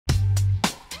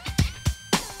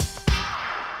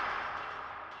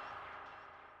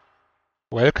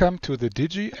Welcome to the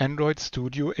Digi Android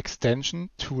Studio Extension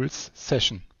Tools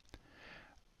session.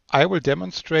 I will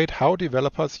demonstrate how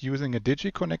developers using a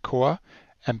Digi ConnectCore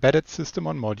embedded system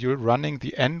on module running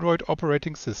the Android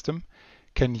operating system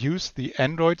can use the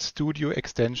Android Studio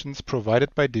extensions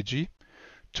provided by Digi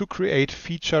to create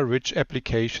feature-rich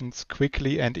applications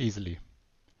quickly and easily.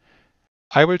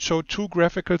 I will show two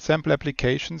graphical sample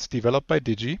applications developed by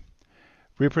Digi,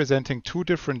 representing two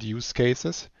different use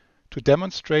cases to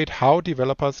demonstrate how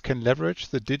developers can leverage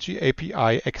the Digi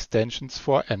API extensions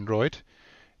for Android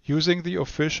using the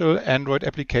official Android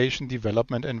application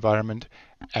development environment,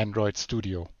 Android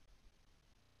Studio.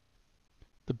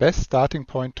 The best starting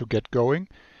point to get going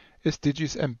is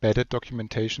Digi's embedded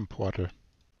documentation portal,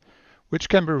 which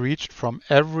can be reached from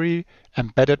every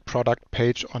embedded product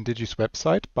page on Digi's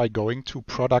website by going to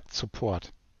Product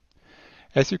Support.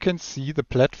 As you can see, the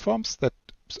platforms that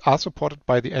are supported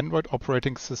by the Android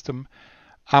operating system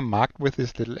are marked with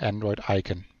this little Android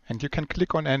icon, and you can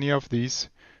click on any of these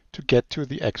to get to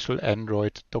the actual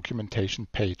Android documentation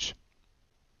page.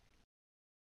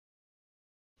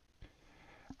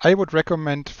 I would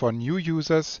recommend for new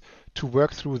users to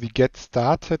work through the Get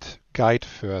Started guide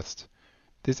first.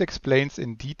 This explains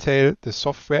in detail the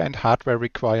software and hardware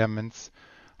requirements,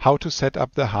 how to set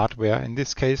up the hardware, in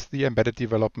this case the embedded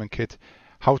development kit,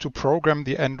 how to program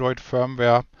the Android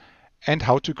firmware, and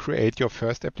how to create your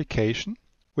first application,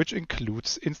 which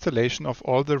includes installation of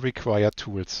all the required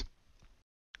tools.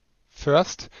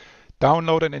 First,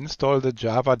 download and install the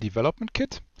Java development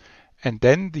kit, and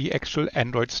then the actual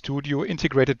Android Studio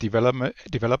integrated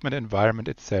development environment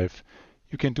itself.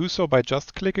 You can do so by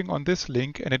just clicking on this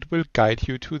link, and it will guide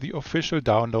you to the official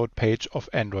download page of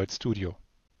Android Studio.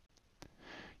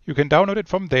 You can download it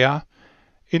from there,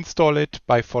 install it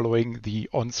by following the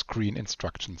on-screen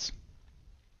instructions.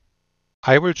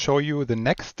 I will show you the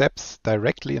next steps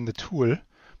directly in the tool,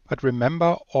 but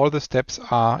remember, all the steps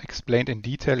are explained in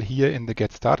detail here in the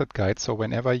Get Started guide, so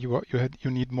whenever you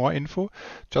need more info,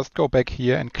 just go back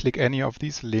here and click any of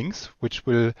these links, which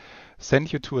will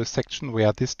send you to a section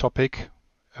where this topic,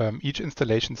 each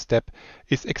installation step,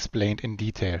 is explained in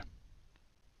detail.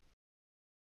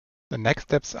 The next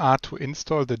steps are to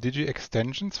install the Digi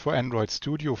extensions for Android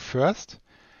Studio first,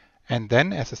 and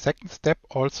then as a second step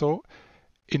also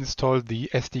install the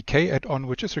SDK add-on,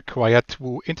 which is required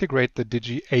to integrate the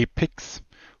Digi APIX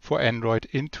for Android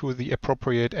into the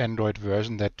appropriate Android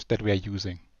version that we are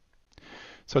using.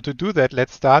 So to do that,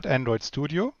 let's start Android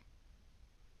Studio.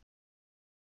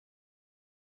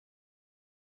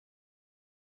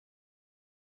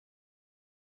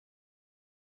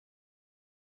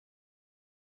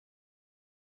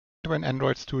 When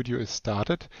Android Studio is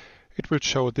started, it will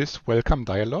show this welcome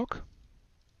dialog.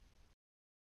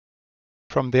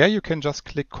 From there, you can just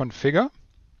click Configure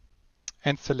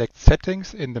and select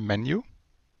Settings in the menu,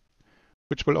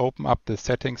 which will open up the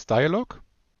Settings dialog.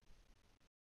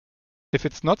 If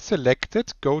it's not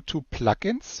selected, go to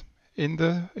Plugins in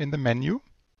the menu.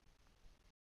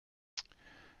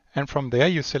 And from there,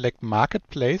 you select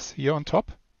Marketplace here on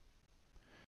top.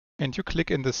 And you click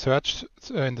in the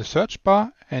search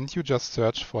bar, and you just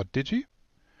search for Digi.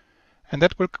 And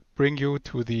that will bring you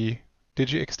to the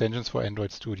Digi extensions for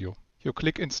Android Studio. You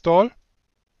click Install.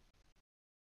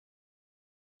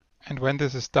 And when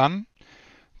this is done,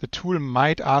 the tool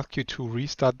might ask you to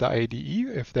restart the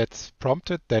IDE. If that's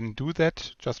prompted, then do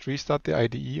that. Just restart the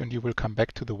IDE and you will come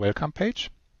back to the welcome page.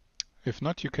 If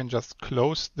not, you can just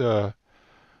close the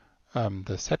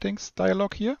settings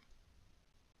dialog here,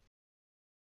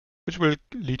 which will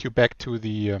lead you back to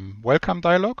the welcome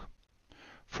dialog.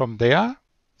 From there,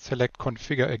 select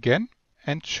Configure again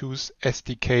and choose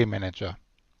SDK Manager.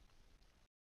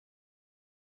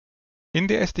 In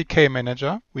the SDK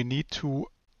Manager, we need to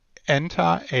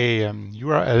enter a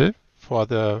URL for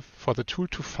the tool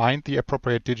to find the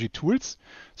appropriate Digi tools.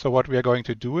 So what we are going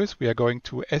to do is we are going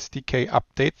to SDK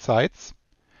Update Sites,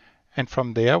 and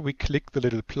from there we click the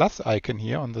little plus icon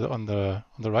here on the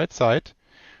right side.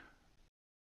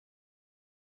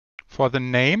 For the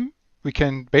name, we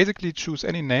can basically choose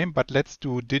any name, but let's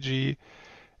do Digi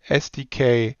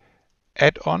SDK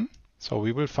Add-on. So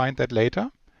we will find that later.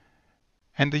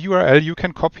 And the URL you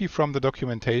can copy from the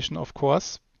documentation, of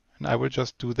course. And I will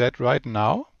just do that right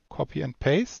now. Copy and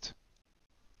paste.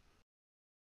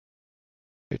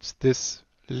 It's this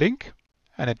link,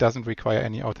 and it doesn't require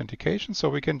any authentication. So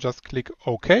we can just click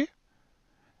OK.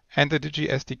 And the Digi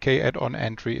SDK add-on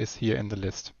entry is here in the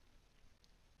list.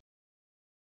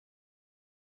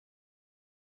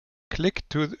 Click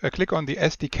on the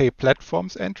SDK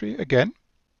platforms entry again.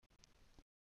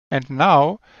 And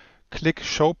now click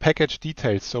Show Package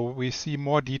Details so we see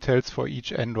more details for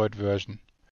each Android version.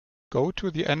 Go to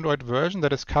the Android version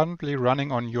that is currently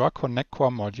running on your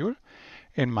ConnectCore module.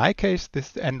 In my case,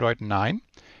 this is Android 9.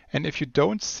 And if you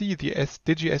don't see the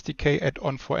Digi SDK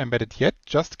add-on for embedded yet,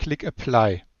 just click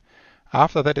Apply.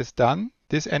 After that is done,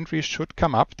 this entry should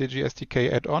come up, Digi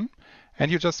SDK add-on,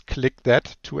 and you just click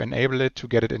that to enable it to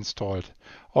get it installed.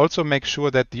 Also make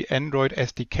sure that the Android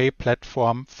SDK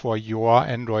platform for your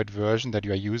Android version that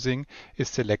you are using is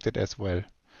selected as well.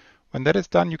 When that is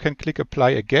done, you can click Apply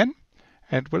again,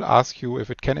 and it will ask you if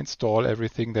it can install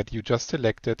everything that you just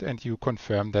selected, and you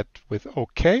confirm that with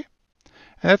OK.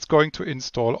 And that's going to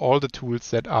install all the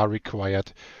tools that are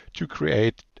required to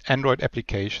create Android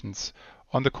applications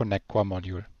on the ConnectCore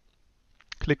module.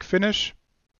 Click Finish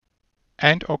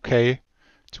and OK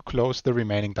to close the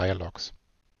remaining dialogues.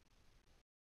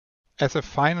 As a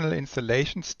final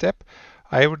installation step,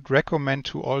 I would recommend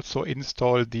to also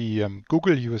install the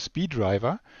Google USB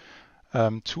driver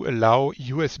to allow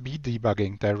USB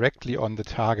debugging directly on the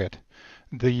target.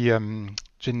 The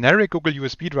generic Google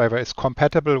USB driver is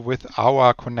compatible with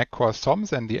our ConnectCore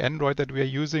SOMs and the Android that we are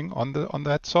using on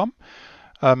that SOM.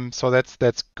 So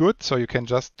that's good. So you can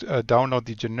just download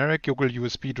the generic Google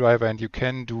USB driver and you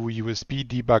can do USB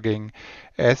debugging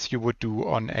as you would do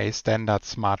on a standard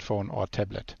smartphone or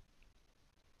tablet.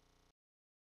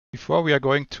 Before we are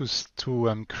going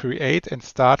to create and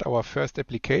start our first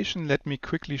application, let me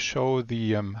quickly show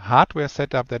the hardware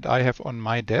setup that I have on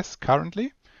my desk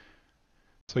currently.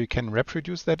 So you can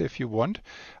reproduce that if you want.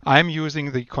 I'm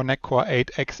using the ConnectCore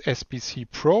 8X SBC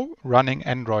Pro running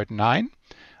Android 9.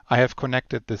 I have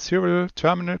connected the serial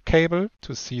terminal cable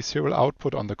to see serial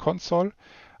output on the console.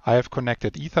 I have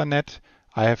connected Ethernet.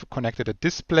 I have connected a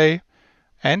display.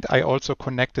 And I also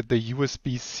connected the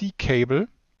USB-C cable.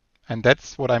 And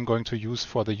that's what I'm going to use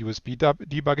for the USB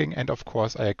debugging. And of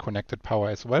course, I connected power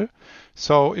as well.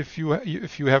 So if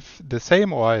you have the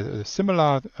same or a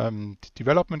similar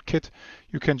development kit,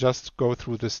 you can just go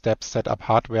through the steps, set up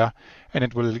hardware, and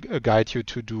it will guide you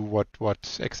to do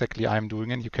what exactly I'm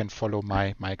doing, and you can follow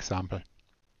my example.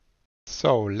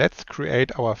 So let's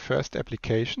create our first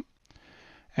application.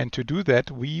 And to do that,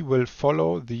 we will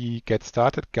follow the Get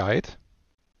Started guide.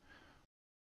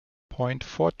 Point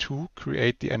 4.2,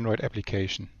 create the Android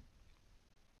application.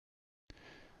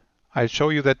 I'll show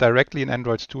you that directly in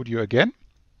Android Studio again.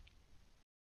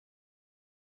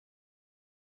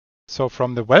 So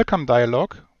from the Welcome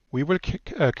dialog, we will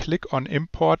click on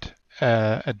Import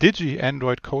a Digi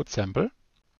Android code sample.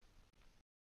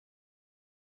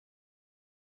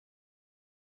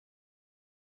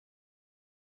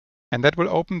 And that will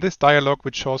open this dialog,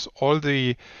 which shows all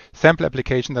the sample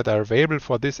applications that are available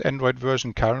for this Android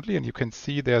version currently. And you can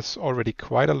see there's already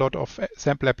quite a lot of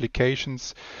sample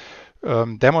applications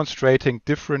demonstrating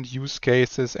different use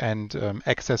cases and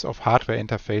access of hardware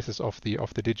interfaces of the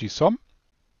Digi SOM.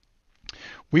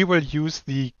 We will use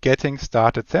the Getting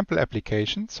Started sample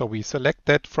application. So we select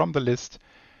that from the list,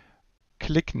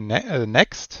 click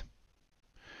Next,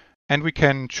 and we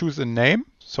can choose a name.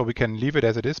 So we can leave it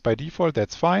as it is by default,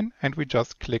 that's fine, and we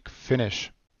just click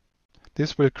Finish.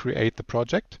 This will create the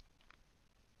project.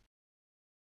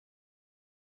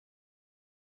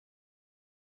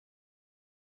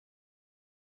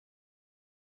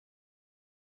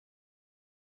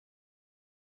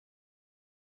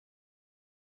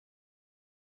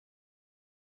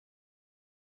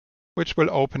 Which will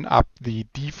open up the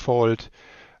default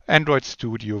Android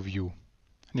Studio view.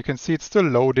 And you can see it's still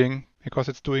loading because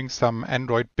it's doing some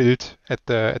Android build at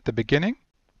the beginning.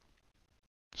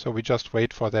 So we just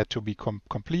wait for that to be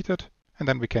completed, and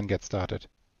then we can get started.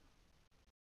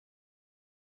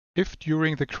 If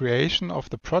during the creation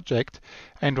of the project,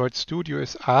 Android Studio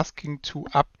is asking to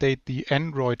update the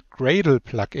Android Gradle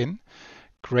plugin,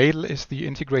 Gradle is the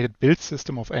integrated build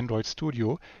system of Android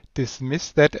Studio,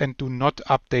 dismiss that and do not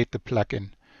update the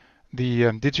plugin. The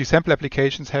Digi sample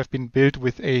applications have been built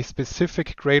with a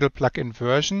specific Gradle plugin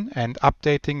version, and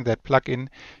updating that plugin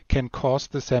can cause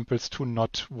the samples to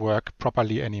not work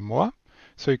properly anymore.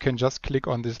 So you can just click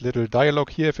on this little dialog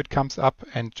here if it comes up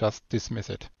and just dismiss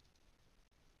it.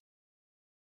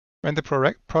 When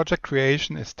the project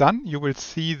creation is done, you will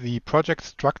see the project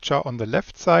structure on the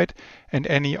left side and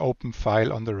any open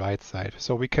file on the right side.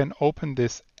 So we can open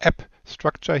this app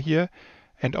structure here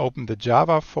and open the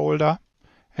Java folder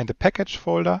and the package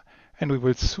folder, and we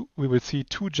will see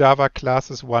two Java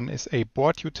classes. One is a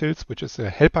board utils, which is a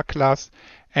helper class,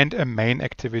 and a main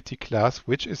activity class,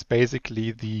 which is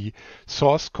basically the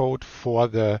source code for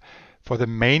the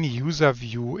main user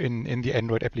view in the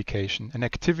Android application. An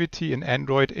activity in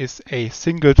Android is a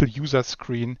single user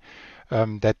screen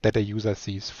that a user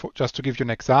sees. Just to give you an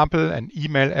example, an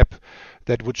email app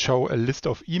that would show a list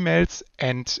of emails,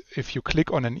 and if you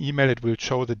click on an email, it will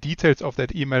show the details of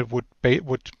that email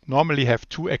would normally have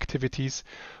two activities,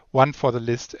 one for the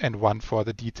list and one for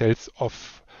the details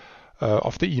of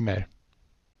the email.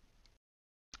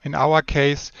 In our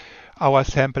case, our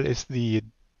sample is the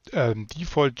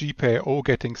default GPIO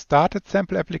getting started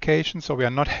sample application, so we are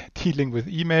not dealing with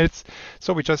emails.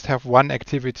 So we just have one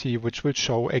activity which will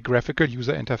show a graphical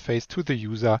user interface to the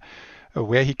user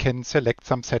where he can select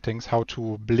some settings, how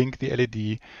to blink the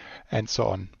LED and so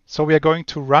on. So we are going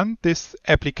to run this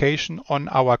application on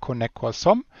our ConnectCore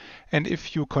SOM, and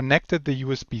if you connected the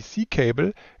USB-C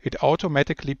cable, it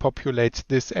automatically populates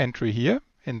this entry here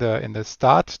in the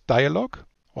start dialog,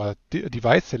 or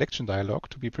device selection dialog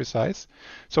to be precise.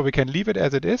 So we can leave it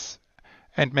as it is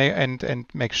and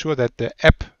make sure that the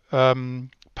app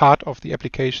part of the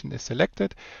application is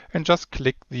selected, and just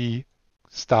click the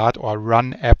start or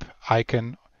run app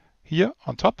icon here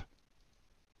on top,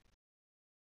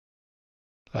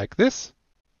 like this,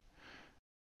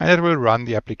 and it will run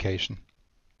the application.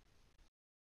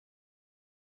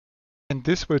 And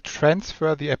this will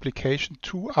transfer the application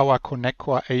to our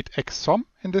ConnectCore 8X SOM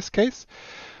in this case,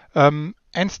 and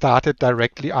start it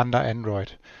directly under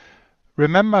Android.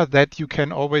 Remember that you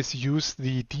can always use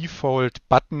the default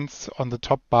buttons on the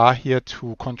top bar here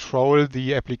to control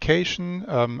the application.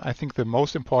 I think the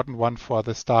most important one for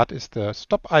the start is the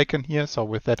stop icon here. So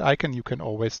with that icon, you can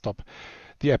always stop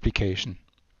the application.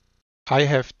 I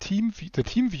have the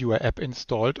TeamViewer app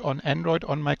installed on Android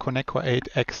on my ConnectCore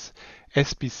 8X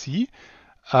SBC.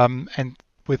 And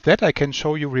with that, I can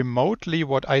show you remotely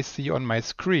what I see on my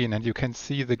screen, and you can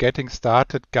see the getting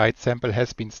started guide sample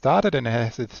has been started, and it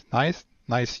has its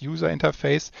nice user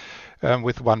interface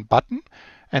with one button.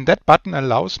 And that button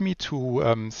allows me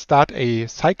to start a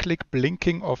cyclic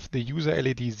blinking of the user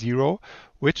LED 0,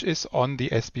 which is on the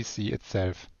SBC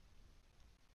itself.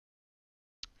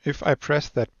 If I press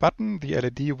that button, the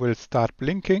LED will start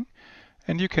blinking,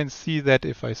 and you can see that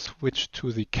if I switch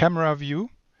to the camera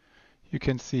view, you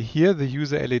can see here the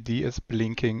user LED is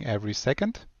blinking every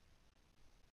second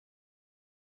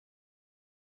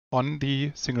on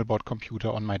the single board computer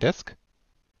on my desk.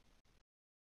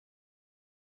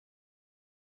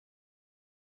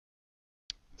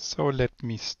 So let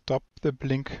me stop the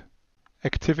blink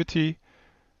activity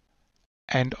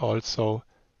and also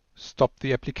stop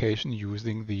the application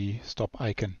using the stop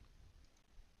icon.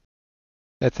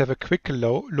 Let's have a quick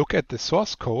look at the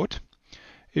source code.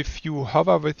 If you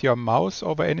hover with your mouse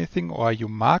over anything or you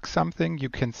mark something, you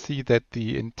can see that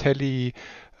the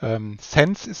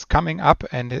IntelliSense is coming up,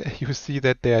 and you see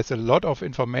that there's a lot of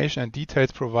information and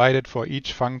details provided for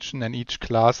each function and each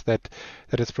class that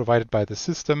is provided by the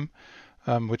system,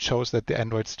 which shows that the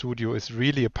Android Studio is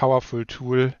really a powerful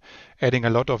tool, adding a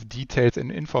lot of details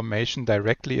and information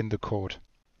directly in the code.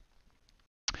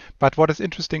 But what is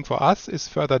interesting for us is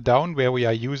further down where we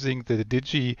are using the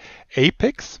Digi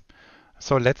APIX.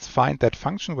 So let's find that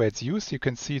function where it's used. You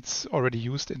can see it's already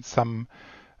used in some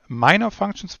minor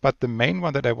functions, but the main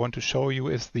one that I want to show you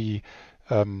is the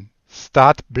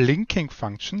start blinking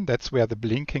function. That's where the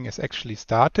blinking is actually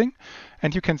starting.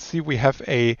 And you can see we have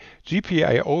a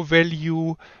GPIO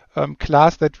value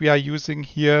class that we are using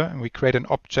here, and we create an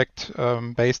object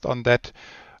based on that.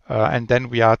 And then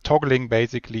we are toggling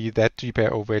basically that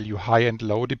GPIO value high and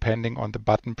low depending on the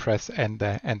button press and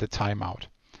the timeout.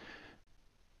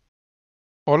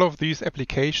 All of these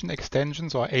application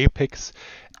extensions or APIX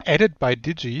added by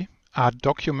Digi are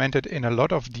documented in a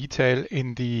lot of detail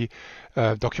in the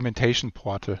documentation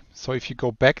portal. So if you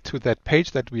go back to that page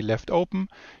that we left open,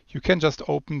 you can just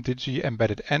open Digi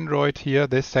Embedded Android here,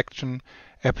 this section,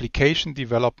 application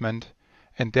development,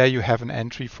 and there you have an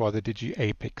entry for the Digi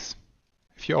APIX.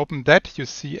 If you open that, you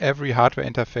see every hardware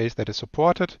interface that is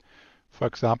supported, for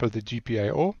example, the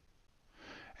GPIO.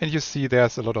 And you see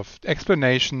there's a lot of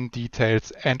explanation,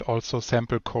 details, and also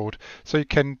sample code. So you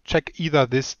can check either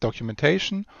this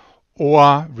documentation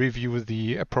or review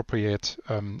the appropriate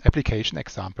application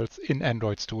examples in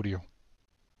Android Studio.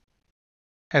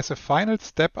 As a final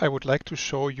step, I would like to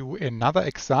show you another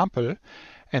example,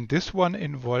 and this one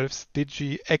involves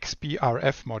Digi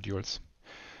XBRF modules.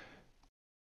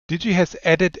 Digi has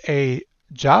added a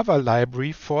Java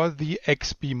library for the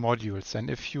XB modules, and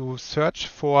if you search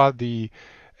for the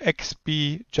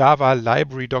XB Java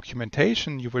library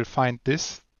documentation, you will find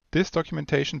this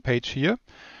documentation page here,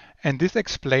 and this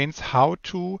explains how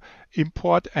to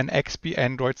import an XB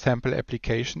Android sample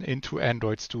application into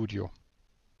Android Studio.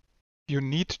 You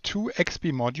need two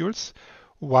XB modules.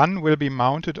 One will be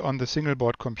mounted on the single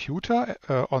board computer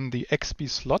on the XP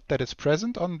slot that is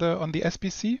present on the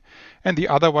SBC, and the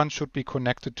other one should be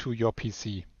connected to your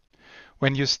PC.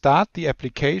 When you start the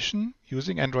application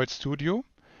using Android Studio,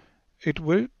 it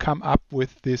will come up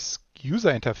with this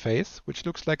user interface, which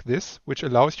looks like this, which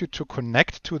allows you to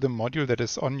connect to the module that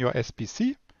is on your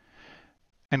SBC.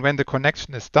 And when the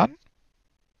connection is done,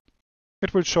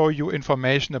 it will show you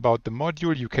information about the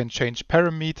module. You can change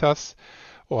parameters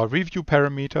or review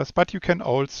parameters, but you can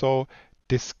also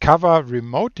discover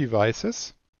remote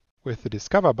devices with the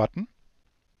Discover button.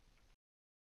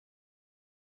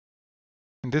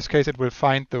 In this case, it will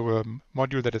find the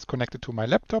module that is connected to my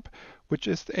laptop, which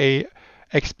is a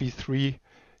XP3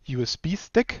 USB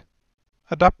stick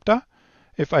adapter.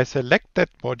 If I select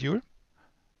that module,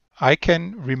 I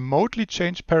can remotely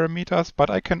change parameters, but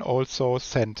I can also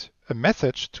send a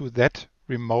message to that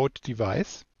remote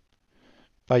device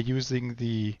by using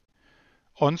the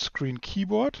on-screen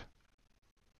keyboard.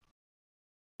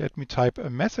 Let me type a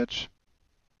message.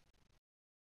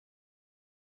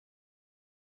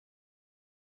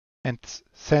 And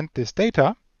send this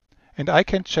data, and I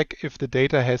can check if the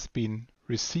data has been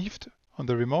received on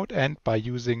the remote end by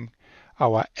using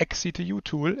our XCTU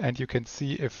tool, and you can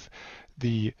see if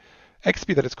the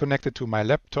XP that is connected to my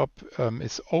laptop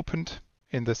is opened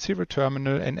in the serial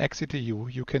terminal in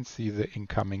XCTU. You can see the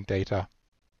incoming data.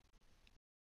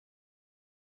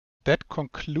 That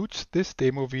concludes this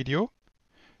demo video.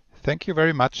 Thank you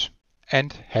very much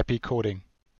and happy coding.